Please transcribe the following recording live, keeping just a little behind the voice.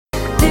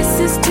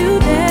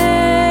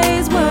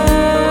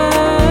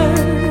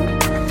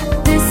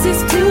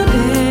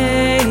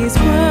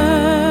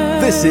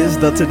This is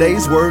the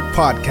Today's Word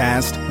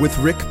podcast with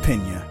Rick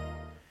Pena.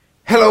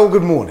 Hello,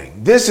 good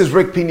morning. This is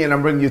Rick Pena and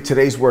I'm bringing you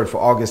today's word for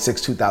August 6,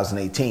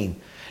 2018.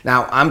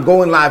 Now, I'm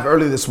going live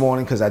early this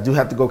morning because I do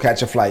have to go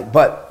catch a flight.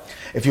 But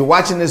if you're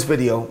watching this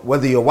video,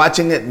 whether you're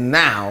watching it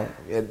now,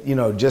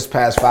 just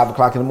past 5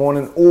 o'clock in the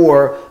morning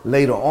or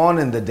later on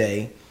in the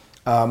day,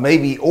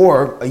 maybe,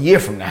 or a year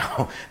from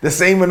now, the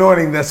same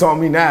anointing that's on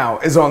me now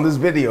is on this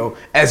video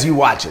as you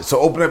watch it. So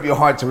open up your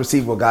heart to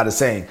receive what God is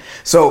saying.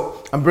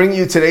 So I'm bringing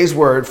you today's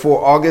word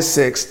for August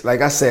 6th.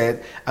 Like I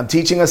said, I'm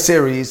teaching a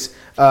series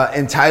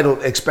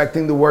entitled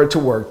Expecting the Word to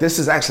Work. This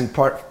is actually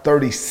part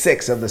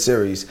 36 of the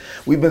series.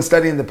 We've been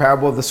studying the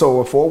parable of the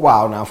sower for a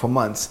while now, for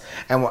months.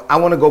 And I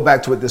want to go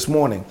back to it this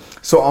morning.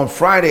 So on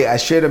Friday, I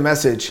shared a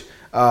message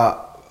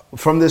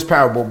from this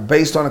parable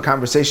based on a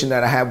conversation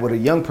that I had with a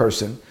young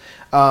person.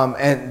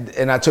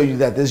 And I told you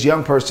that this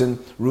young person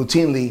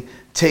routinely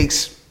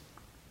takes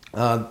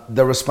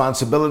the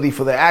responsibility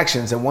for their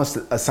actions and wants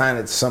to assign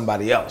it to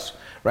somebody else,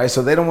 right?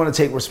 So they don't want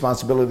to take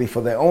responsibility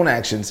for their own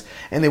actions,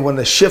 and they want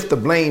to shift the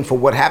blame for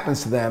what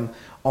happens to them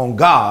on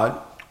God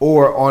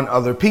or on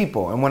other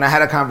people. And when I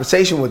had a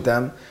conversation with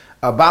them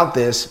about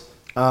this,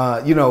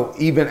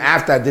 even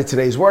after I did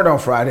today's word on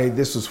Friday,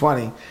 this was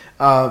funny.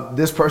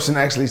 This person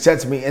actually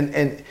said to me,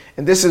 and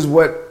this is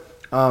what,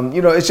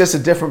 it's just a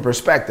different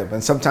perspective.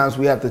 And sometimes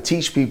we have to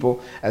teach people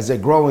as they're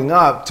growing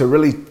up to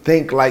really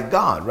think like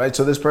God, right?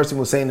 So this person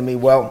was saying to me,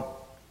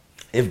 well,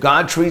 if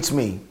God treats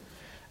me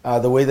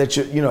the way that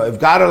if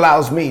God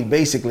allows me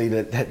basically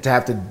to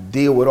have to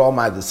deal with all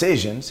my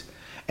decisions,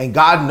 and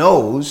God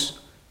knows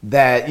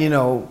that,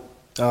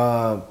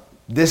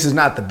 this is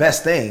not the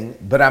best thing,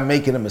 but I'm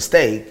making a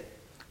mistake,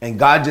 and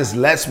God just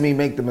lets me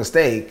make the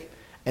mistake,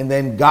 and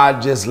then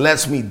God just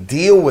lets me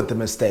deal with the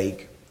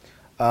mistake,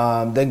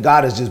 then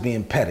God is just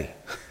being petty.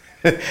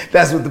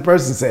 That's what the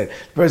person said.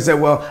 The person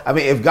said, well,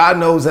 if God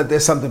knows that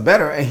there's something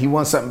better and he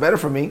wants something better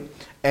for me,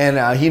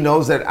 and he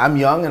knows that I'm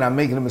young and I'm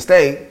making a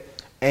mistake,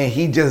 and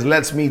he just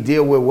lets me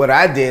deal with what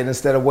I did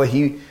instead of what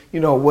he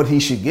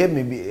should give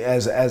me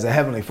as a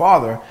heavenly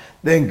father,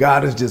 then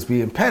God is just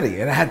being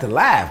petty. And I had to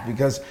laugh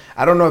because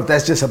I don't know if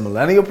that's just a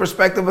millennial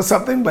perspective or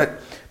something,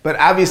 but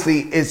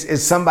obviously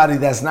it's somebody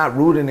that's not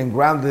rooted and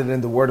grounded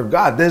in the word of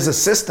God. There's a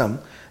system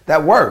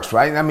that works,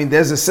 right?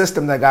 There's a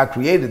system that God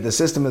created. The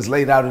system is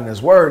laid out in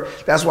his word.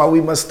 That's why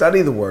we must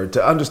study the word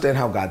to understand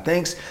how God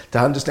thinks, to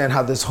understand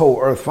how this whole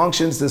earth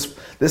functions.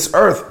 This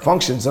earth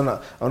functions on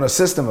a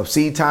system of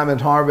seed time and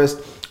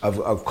harvest,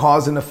 of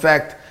cause and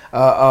effect,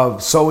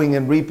 of sowing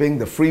and reaping,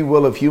 the free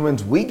will of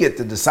humans. We get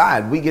to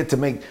decide. We get to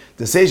make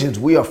decisions.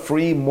 We are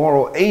free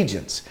moral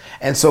agents.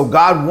 And so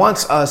God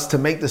wants us to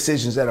make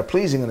decisions that are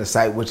pleasing in His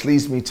sight, which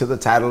leads me to the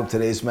title of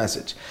today's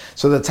message.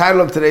 So the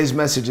title of today's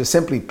message is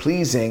simply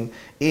Pleasing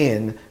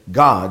in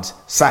God's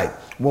Sight.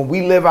 When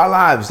we live our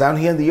lives down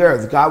here in the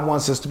earth, God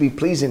wants us to be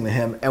pleasing to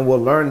Him, and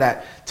we'll learn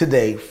that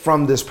today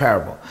from this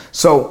parable.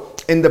 So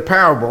in the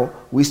parable,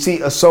 we see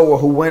a sower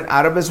who went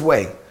out of his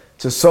way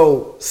to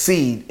sow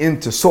seed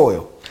into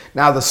soil.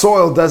 Now, the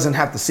soil doesn't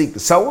have to seek the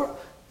sower.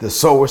 The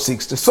sower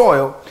seeks the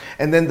soil,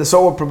 and then the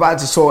sower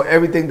provides the soil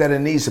everything that it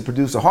needs to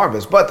produce a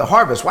harvest. But the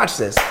harvest, watch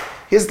this,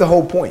 here's the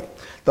whole point.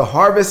 The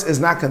harvest is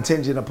not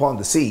contingent upon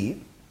the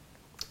seed.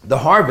 The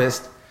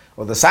harvest,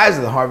 or the size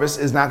of the harvest,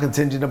 is not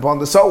contingent upon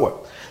the sower.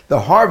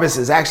 The harvest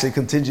is actually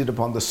contingent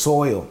upon the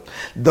soil.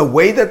 The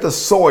way that the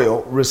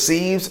soil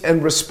receives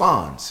and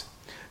responds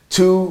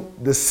to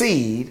the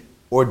seed,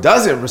 or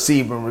doesn't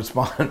receive and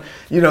respond,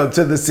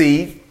 to the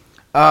seed,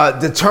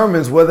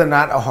 determines whether or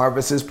not a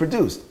harvest is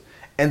produced.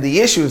 And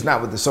the issue is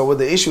not with the sower,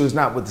 the issue is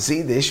not with the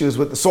seed, the issue is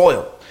with the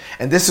soil.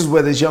 And this is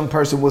where this young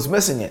person was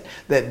missing it,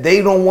 that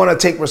they don't want to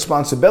take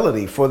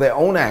responsibility for their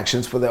own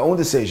actions, for their own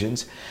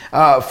decisions,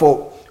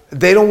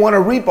 they don't want to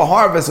reap a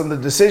harvest on the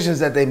decisions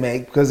that they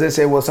make, because they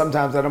say, well,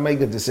 sometimes I don't make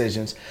good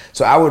decisions.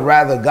 So I would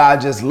rather God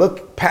just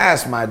look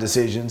past my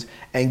decisions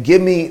and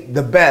give me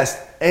the best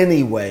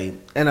anyway.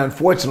 And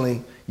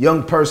unfortunately,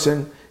 young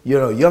person,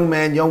 young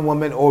man, young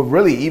woman, or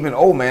really even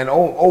old man,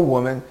 old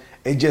woman,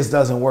 it just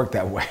doesn't work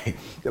that way.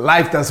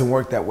 Life doesn't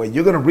work that way.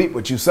 You're going to reap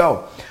what you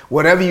sow.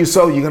 Whatever you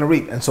sow, you're going to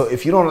reap. And so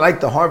if you don't like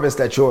the harvest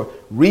that you're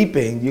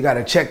reaping, you got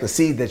to check the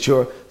seed that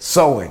you're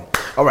sowing.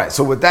 All right.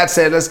 So with that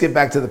said, let's get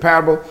back to the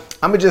parable.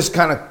 I'm going to just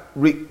kind of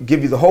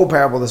give you the whole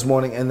parable this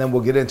morning, and then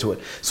we'll get into it.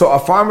 So a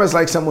farmer is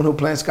like someone who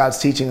plants God's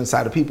teaching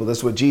inside of people.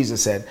 That's what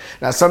Jesus said.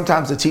 Now,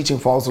 sometimes the teaching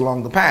falls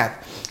along the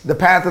path. The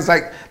path is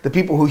like the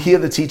people who hear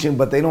the teaching,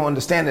 but they don't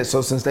understand it.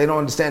 So since they don't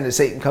understand it,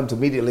 Satan comes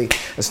immediately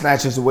and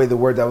snatches away the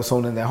word that was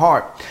sown in their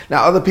heart.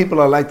 Now, other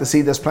people are like the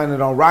seed that's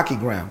planted on rocky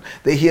ground.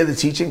 They hear the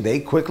teaching, they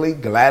quickly,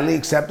 gladly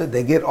accept it.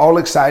 They get all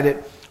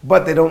excited,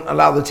 but they don't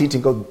allow the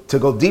teaching to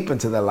go deep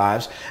into their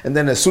lives. And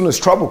then as soon as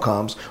trouble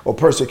comes or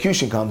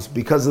persecution comes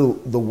because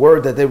of the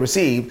word that they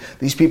receive,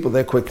 these people,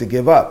 they're quick to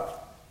give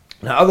up.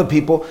 Now, other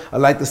people are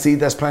like the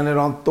seed that's planted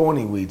on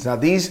thorny weeds. Now,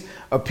 these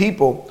are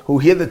people who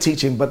hear the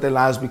teaching, but their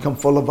lives become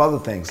full of other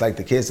things, like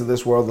the cares of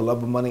this world, the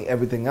love of money,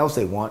 everything else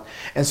they want.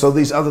 And so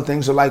these other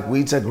things are like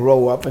weeds that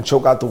grow up and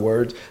choke out the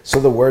word, so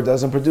the word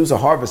doesn't produce a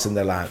harvest in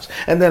their lives.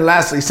 And then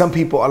lastly, some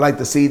people are like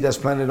the seed that's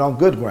planted on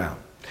good ground.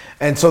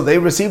 And so they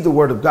receive the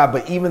word of God.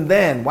 But even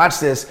then, watch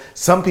this,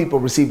 some people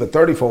receive a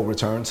 30-fold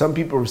return. Some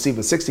people receive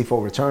a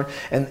 60-fold return.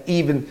 And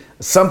even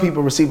some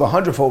people receive a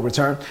 100-fold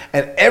return.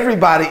 And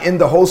everybody in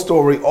the whole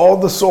story, all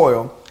the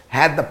soil,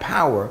 had the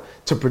power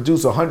to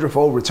produce a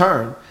 100-fold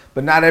return.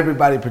 But not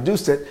everybody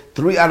produced it.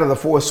 3 out of the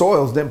 4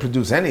 soils didn't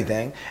produce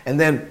anything. And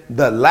then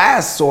the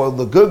last soil,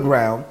 the good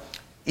ground,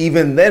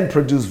 even then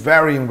produced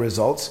varying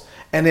results.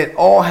 And it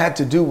all had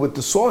to do with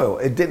the soil.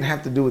 It didn't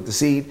have to do with the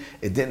seed.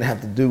 It didn't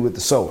have to do with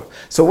the sower.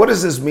 So what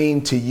does this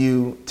mean to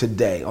you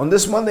today? On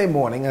this Monday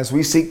morning, as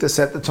we seek to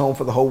set the tone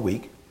for the whole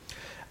week,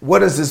 what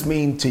does this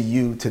mean to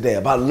you today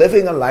about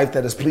living a life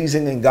that is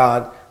pleasing in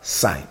God's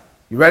sight?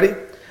 You ready?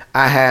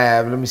 I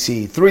have,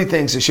 3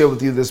 things to share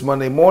with you this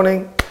Monday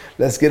morning.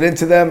 Let's get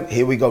into them.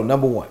 Here we go.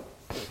 Number 1.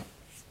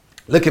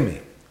 Look at me.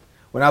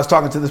 When I was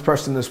talking to this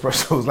person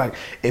was like,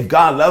 if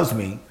God loves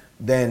me,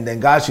 then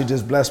God should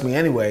just bless me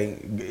anyway,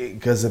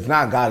 because if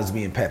not, God is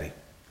being petty.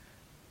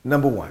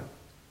 Number 1,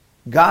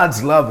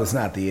 God's love is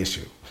not the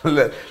issue.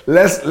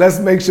 Let's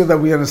make sure that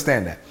we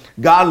understand that.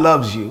 God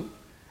loves you,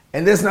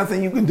 and there's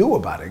nothing you can do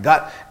about it.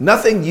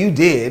 Nothing you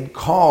did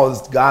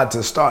caused God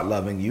to start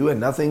loving you, and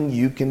nothing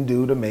you can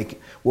do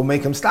will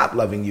make him stop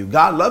loving you.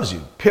 God loves you,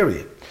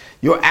 period.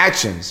 Your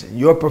actions,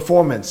 your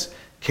performance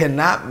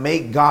cannot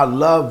make God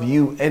love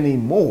you any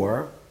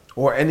more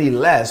or any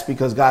less,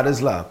 because God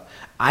is love.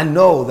 I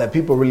know that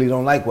people really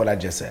don't like what I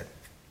just said,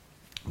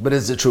 but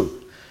it's the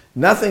truth.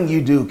 Nothing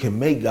you do can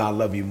make God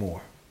love you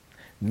more.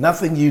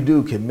 Nothing you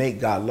do can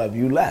make God love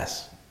you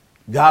less.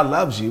 God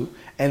loves you,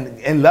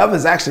 and love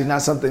is actually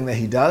not something that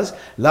he does.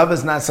 Love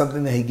is not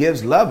something that he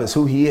gives. Love is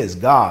who he is.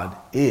 God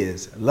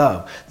is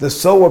love. The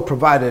sower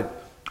provided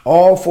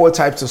all 4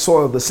 types of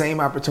soil the same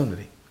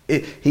opportunity.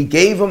 He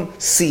gave them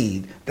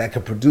seed that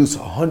could produce a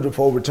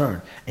 100-fold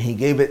return, and he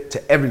gave it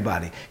to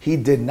everybody. He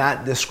did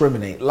not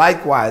discriminate.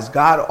 Likewise,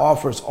 God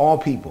offers all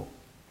people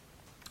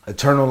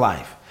eternal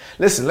life.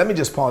 Listen, let me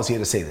just pause here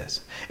to say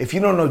this. If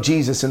you don't know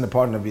Jesus in the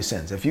pardon of your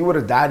sins, if you were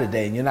to die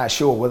today and you're not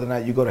sure whether or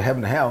not you go to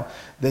heaven or hell,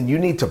 then you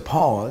need to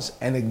pause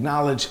and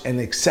acknowledge and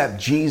accept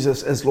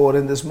Jesus as Lord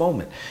in this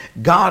moment.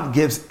 God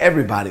gives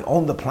everybody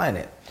on the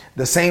planet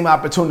the same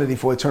opportunity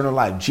for eternal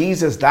life.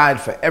 Jesus died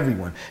for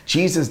everyone.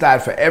 Jesus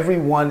died for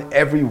everyone,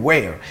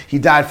 everywhere. He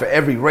died for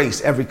every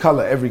race, every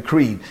color, every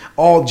creed,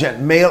 all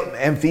male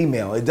and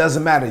female. It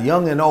doesn't matter,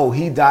 young and old.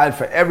 He died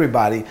for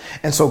everybody.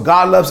 And so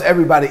God loves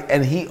everybody,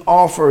 and he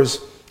offers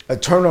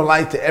eternal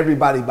life to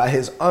everybody by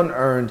his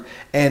unearned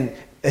and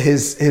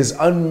his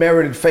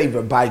unmerited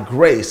favor by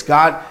grace.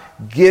 God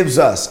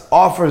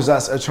offers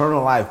us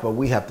eternal life, but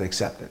we have to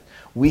accept it.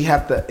 We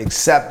have to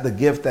accept the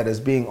gift that is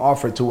being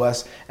offered to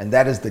us, and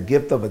that is the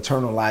gift of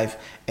eternal life.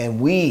 And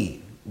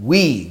we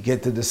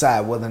get to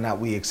decide whether or not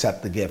we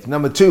accept the gift.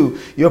 Number 2,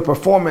 your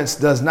performance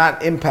does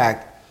not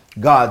impact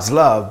God's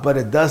love, but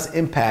it does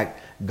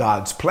impact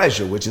God's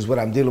pleasure, which is what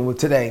I'm dealing with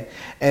today.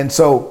 And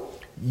so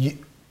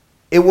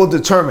it will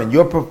determine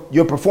your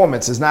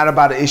performance is not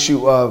about an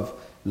issue of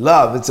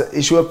love. It's an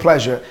issue of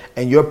pleasure,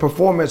 and your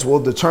performance will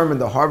determine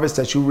the harvest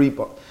that you reap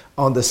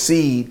on the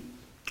seed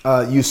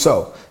you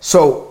sow.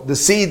 So the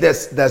seed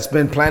that's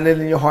been planted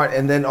in your heart,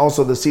 and then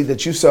also the seed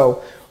that you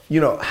sow,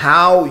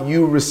 how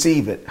you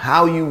receive it,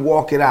 how you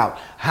walk it out,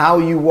 how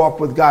you walk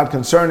with God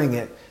concerning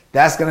it,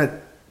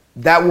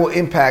 that will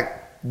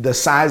impact the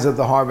size of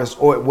the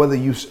harvest, or whether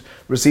you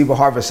receive a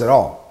harvest at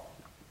all.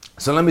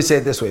 So let me say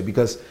it this way,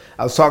 because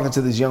I was talking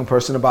to this young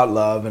person about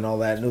love and all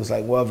that, and it was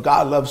like, well, if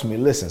God loves me,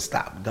 listen,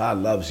 stop. God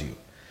loves you.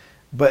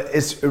 But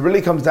it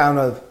really comes down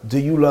to, do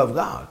you love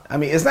God? I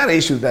mean, it's not an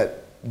issue that,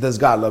 does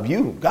God love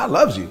you? God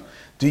loves you.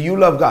 Do you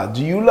love God?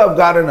 Do you love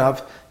God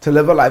enough to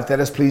live a life that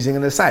is pleasing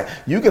in His sight?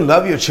 You can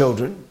love your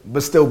children,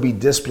 but still be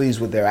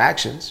displeased with their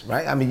actions,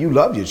 right? I mean, you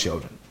love your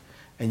children,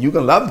 and you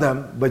can love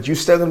them, but you're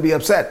still going to be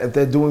upset if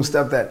they're doing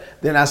stuff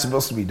that they're not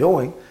supposed to be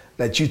doing,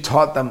 that you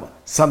taught them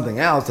something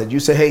else, that you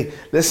say, hey,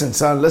 listen,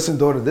 son, listen,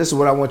 daughter, this is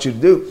what I want you to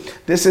do.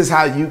 This is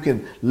how you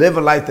can live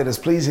a life that is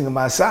pleasing in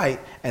my sight,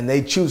 and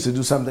they choose to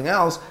do something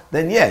else,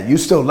 then yeah, you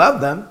still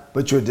love them,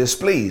 but you're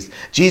displeased.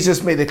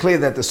 Jesus made it clear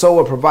that the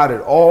sower provided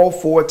all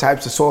 4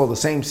 types of soil, the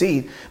same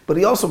seed, but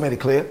he also made it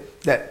clear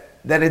that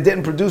it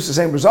didn't produce the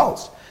same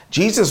results.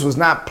 Jesus was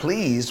not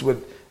pleased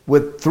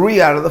with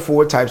 3 out of the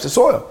 4 types of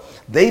soil.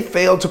 They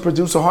failed to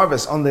produce a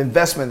harvest on the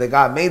investment that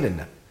God made in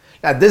them.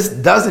 Now, this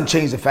doesn't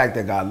change the fact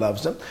that God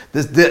loves them.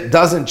 This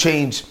doesn't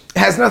change. It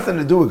has nothing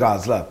to do with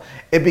God's love.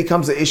 It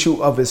becomes an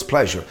issue of His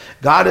pleasure.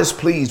 God is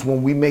pleased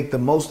when we make the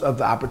most of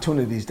the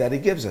opportunities that He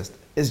gives us.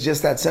 It's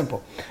just that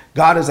simple.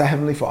 God is our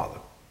Heavenly Father,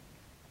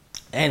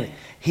 and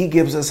He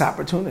gives us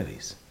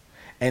opportunities.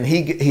 And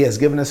he has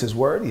given us his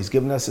word. He's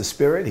given us his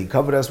spirit. He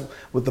covered us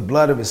with the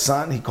blood of his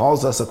son. He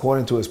calls us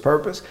according to his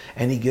purpose.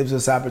 And he gives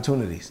us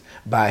opportunities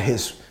by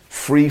his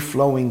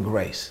free-flowing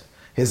grace,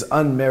 his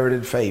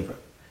unmerited favor.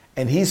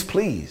 And he's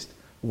pleased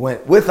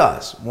with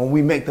us when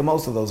we make the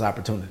most of those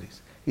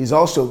opportunities. He's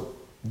also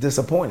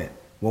disappointed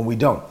when we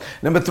don't.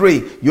 Number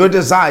 3, your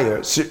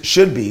desire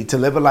should be to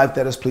live a life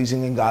that is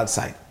pleasing in God's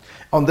sight.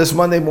 On this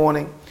Monday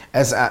morning,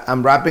 as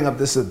I'm wrapping up,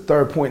 this is the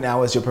third point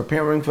now, as you're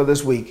preparing for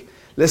this week,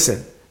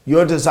 listen,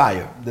 your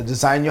desire, the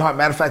desire in your heart.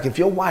 Matter of fact, if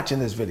you're watching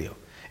this video,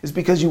 it's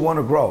because you want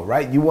to grow,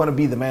 right? You want to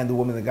be the man, the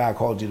woman that God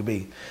called you to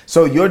be.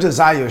 So your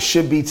desire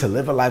should be to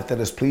live a life that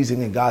is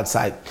pleasing in God's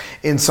sight.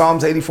 In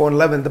Psalms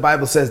 84:11, the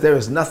Bible says there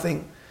is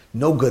nothing,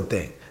 no good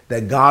thing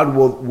that God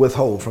will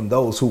withhold from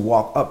those who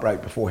walk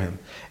upright before him.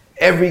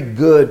 Every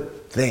good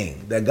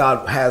thing that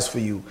God has for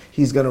you,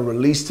 he's going to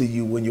release to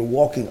you when you're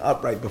walking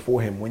upright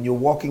before him, when you're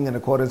walking in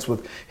accordance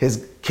with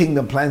his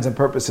kingdom plans and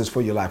purposes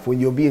for your life, when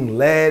you're being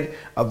led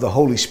of the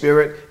Holy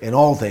Spirit in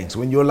all things,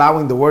 when you're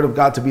allowing the word of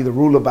God to be the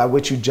ruler by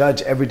which you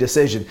judge every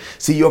decision.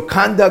 See, your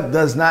conduct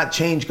does not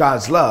change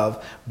God's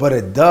love, but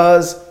it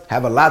does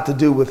have a lot to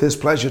do with his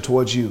pleasure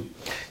towards you.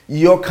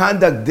 Your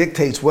conduct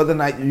dictates whether or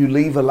not you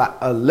live a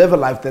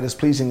life that is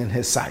pleasing in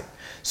his sight.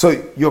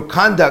 So your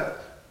conduct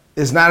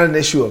is not an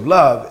issue of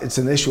love, it's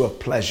an issue of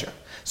pleasure.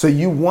 So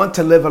you want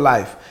to live a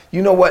life.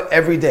 You know what?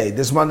 Every day,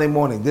 this Monday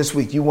morning, this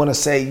week, you want to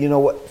say, you know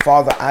what,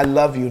 Father, I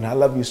love you and I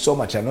love you so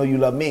much. I know you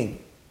love me.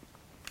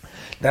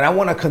 That I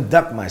want to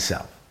conduct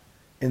myself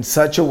in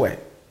such a way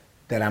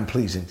that I'm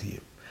pleasing to you.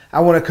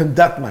 I want to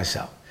conduct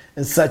myself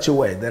in such a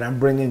way that I'm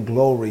bringing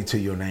glory to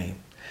your name.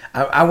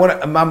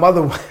 My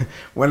mother,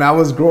 when I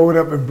was growing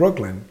up in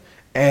Brooklyn,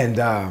 and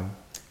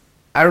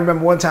I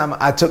remember one time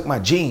I took my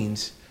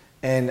jeans,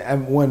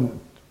 and when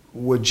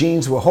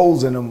jeans with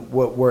holes in them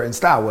were in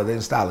style. Well, they're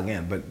in style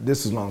again, but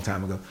this was a long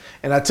time ago.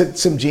 And I took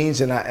some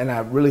jeans and I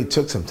really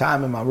took some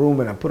time in my room,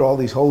 and I put all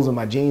these holes in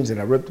my jeans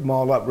and I ripped them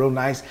all up real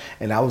nice.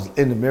 And I was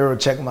in the mirror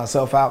checking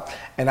myself out,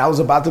 and I was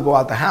about to go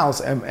out the house,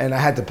 and I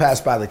had to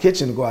pass by the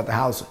kitchen to go out the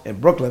house in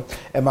Brooklyn.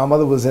 And my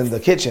mother was in the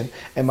kitchen,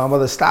 and my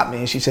mother stopped me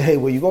and she said, "Hey,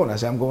 where you going?" I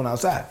said, "I'm going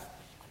outside."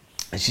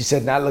 And she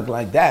said, "Not look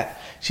like that."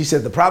 She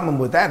said, "The problem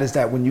with that is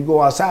that when you go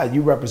outside,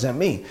 you represent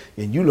me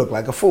and you look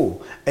like a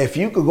fool. If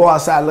you could go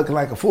outside looking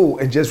like a fool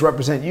and just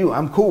represent you,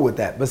 I'm cool with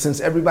that. But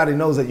since everybody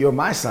knows that you're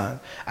my son,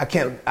 I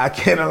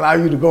can't allow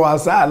you to go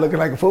outside looking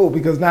like a fool,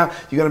 because now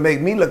you're going to make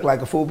me look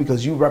like a fool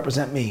because you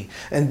represent me."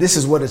 And this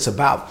is what it's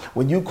about.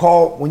 When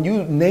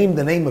you name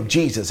the name of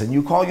Jesus and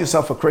you call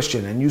yourself a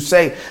Christian and you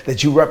say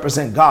that you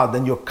represent God,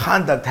 then your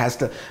conduct has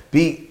to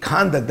be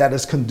conduct that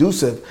is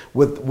conducive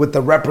with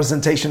the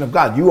representation of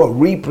God. You are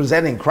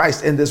representing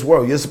Christ in this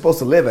world. You're supposed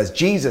to live as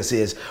Jesus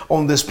is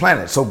on this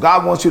planet. So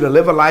God wants you to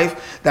live a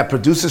life that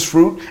produces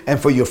fruit, and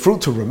for your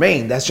fruit to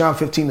remain. That's John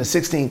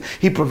 15:16.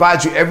 He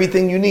provides you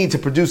everything you need to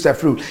produce that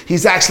fruit.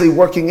 He's actually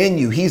working in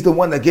you. He's the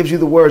one that gives you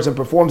the words and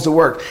performs the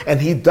work.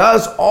 And he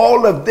does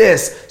all of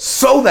this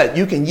so that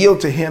you can yield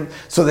to him,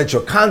 so that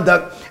your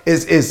conduct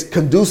is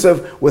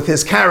conducive with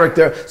his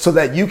character, so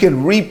that you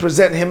can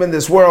represent him in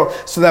this world,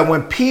 so that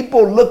when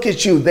people look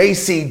at you, they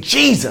see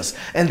Jesus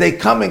and they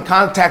come in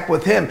contact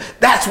with him.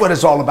 That's what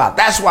it's all about.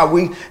 That's why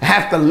we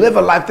have to live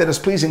a life that is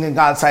pleasing in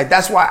God's sight.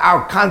 That's why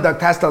our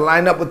conduct has to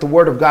line up with the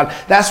word of God.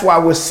 That's why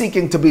we're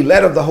seeking to be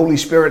led of the Holy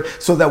Spirit,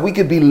 so that we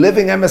could be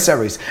living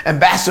emissaries,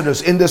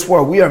 ambassadors in this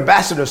world. We are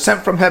ambassadors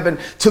sent from heaven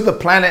to the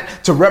planet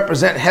to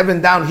represent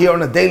heaven down here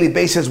on a daily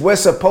basis. We're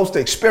supposed to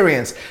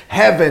experience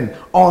heaven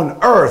on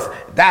earth.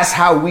 That's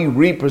how we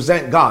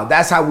represent God.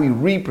 That's how we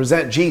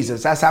represent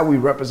Jesus. That's how we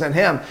represent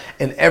him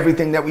in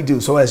everything that we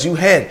do. So as you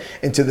head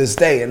into this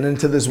day and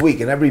into this week,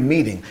 and every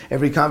meeting,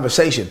 every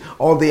conversation,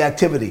 all the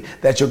activity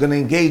that you're going to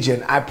engage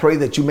in, I pray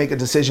that you make a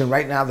decision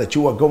right now that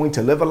you are going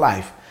to live a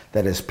life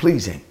that is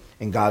pleasing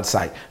in God's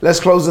sight.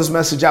 Let's close this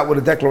message out with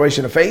a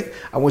declaration of faith.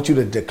 I want you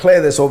to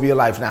declare this over your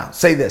life now.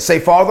 Say this. Say,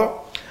 "Father,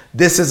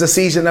 this is a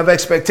season of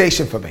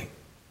expectation for me.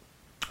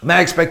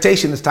 My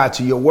expectation is tied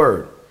to your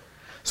word.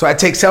 So I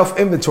take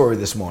self-inventory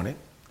this morning.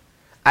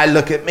 I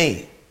look at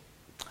me.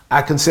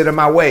 I consider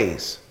my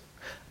ways.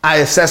 I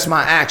assess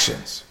my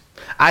actions.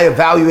 I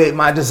evaluate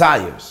my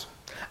desires.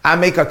 I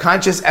make a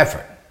conscious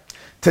effort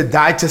to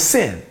die to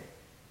sin,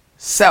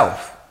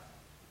 self,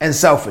 and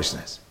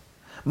selfishness.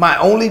 My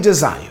only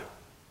desire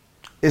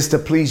is to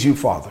please you,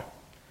 Father.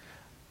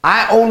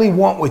 I only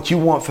want what you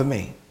want for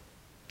me.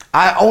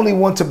 I only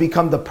want to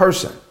become the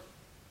person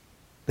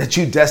that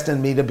you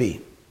destined me to be.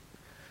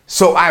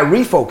 So I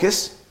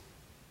refocus,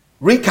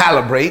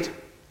 recalibrate,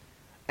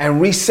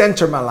 and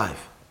recenter my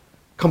life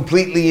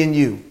completely in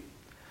you.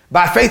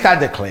 By faith, I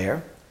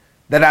declare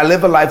that I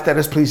live a life that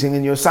is pleasing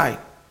in your sight.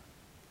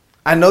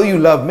 I know you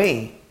love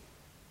me,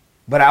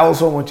 but I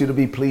also want you to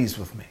be pleased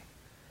with me.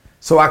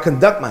 So I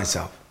conduct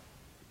myself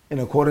in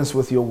accordance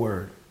with your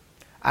word.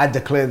 I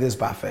declare this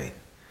by faith.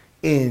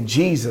 In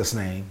Jesus'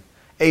 name,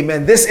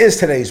 amen. This is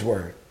today's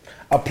word.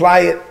 Apply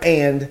it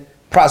and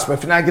prosper.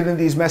 If you're not getting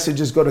these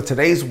messages, go to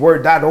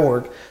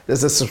todaysword.org.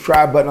 There's a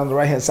subscribe button on the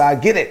right-hand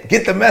side. Get it.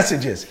 Get the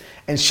messages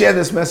and share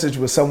this message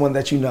with someone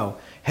that you know.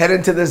 Head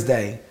into this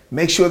day.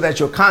 Make sure that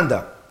your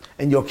conduct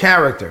and your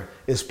character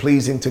is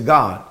pleasing to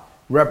God.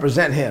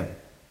 Represent him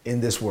in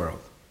this world.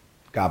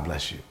 God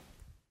bless you.